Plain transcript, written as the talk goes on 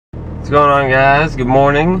going on, guys? Good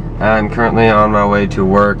morning. I'm currently on my way to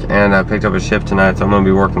work, and I picked up a shift tonight, so I'm going to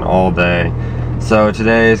be working all day. So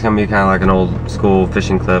today is going to be kind of like an old school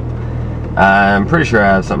fishing clip. I'm pretty sure I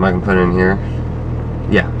have something I can put in here.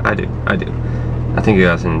 Yeah, I do. I think you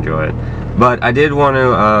guys can enjoy it. But I did want to,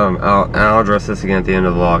 I'll address this again at the end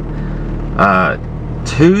of the vlog.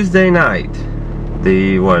 Tuesday night,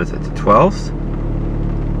 what is it, the 12th?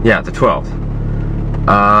 Yeah, the 12th.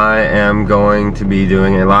 I am going to be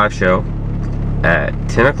doing a live show at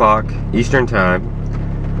 10 o'clock Eastern time,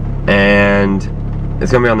 and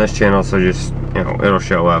it's going to be on this channel, so just, you know, it'll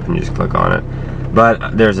show up and you just click on it.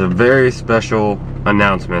 But there's a very special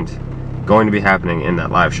announcement going to be happening in that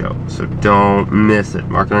live show, so don't miss it.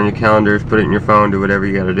 Mark it on your calendars, put it in your phone, do whatever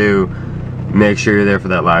you got to do. Make sure you're there for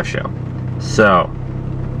that live show. So,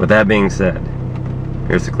 with that being said,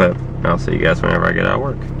 here's the clip. I'll see you guys whenever I get out of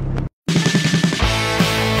work.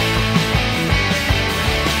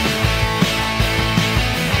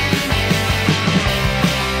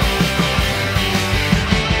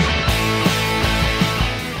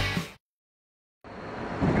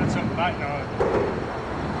 Biting on it.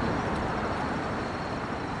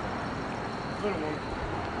 Little one.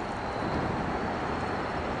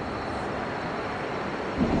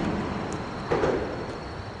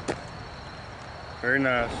 Very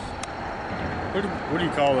nice. What do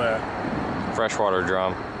you call that? Freshwater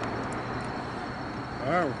drum.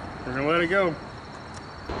 Alright, we're gonna let it go.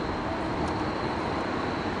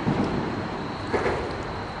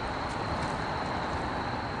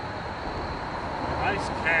 Nice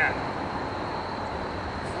cat.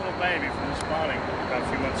 Little baby from the spawning about a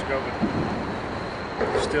few months ago,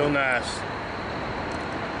 but still nice.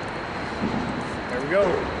 There we go.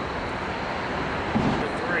 Number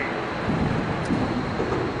 3.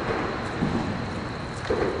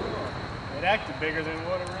 It acted bigger than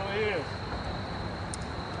what it really is.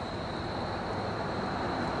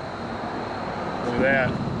 Look at that.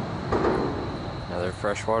 Another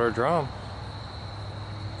freshwater drum.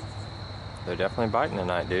 They're definitely biting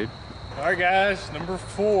tonight, dude. Alright guys, number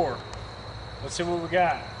 4. Let's see what we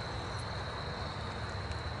got.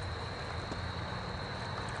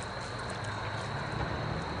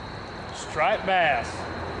 Striped bass.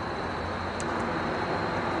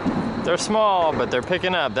 They're small, but they're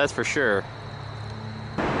picking up, that's for sure.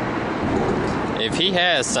 If he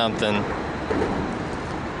has something,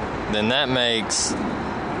 then that makes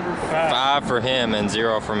 5 for him and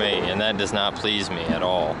 0 for me, and that does not please me at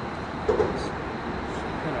all.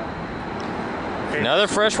 Another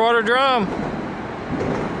freshwater drum.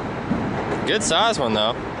 Good size one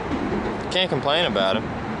though. Can't complain about it.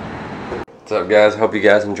 What's up, guys? Hope you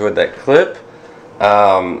guys enjoyed that clip.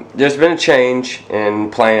 There's been a change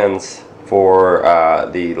in plans for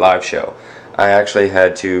the live show. I actually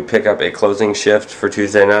had to pick up a closing shift for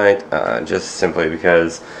Tuesday night, just simply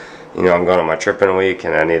because, you know, I'm going on my trip in a week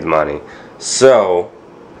and I need the money. So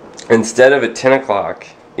instead of at 10 o'clock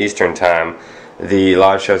Eastern time, the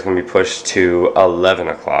live show is going to be pushed to 11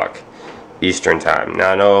 o'clock Eastern time.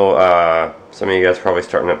 Now I know some of you guys are probably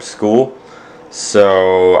starting up school,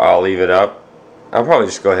 so I'll leave it up. I'll probably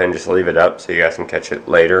just go ahead and just leave it up so you guys can catch it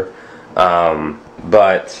later.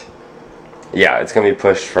 But yeah, it's going to be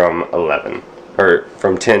pushed from 11, or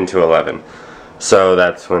from 10 to 11. So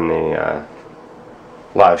that's when the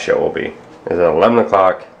live show will be. It's at 11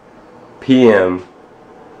 o'clock p.m.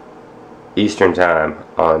 Eastern time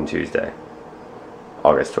on Tuesday,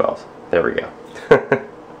 August 12th. There we go.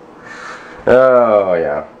 Oh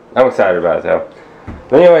yeah, I'm excited about it though.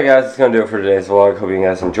 But anyway, guys, that's gonna do it for today's vlog. Hope you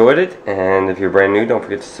guys enjoyed it, and if you're brand new, don't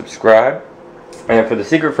forget to subscribe. And for the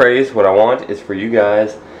secret phrase, what I want is for you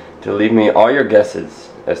guys to leave me all your guesses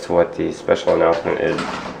as to what the special announcement is.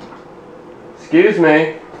 Excuse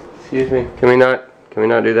me. Can we not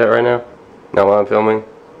do that right now? Not while I'm filming?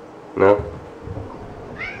 No?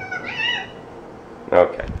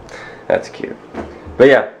 Okay, that's cute. But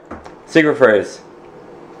yeah, secret phrase.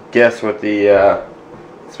 Guess what the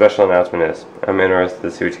special announcement is. I'm interested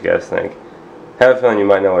to see what you guys think. I have a feeling you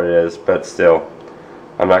might know what it is, but still,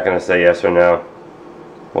 I'm not going to say yes or no.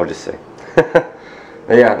 We'll just see.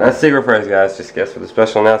 But yeah, that's secret phrase, guys. Just guess what the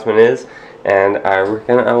special announcement is, and I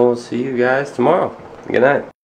reckon I will see you guys tomorrow. Good night.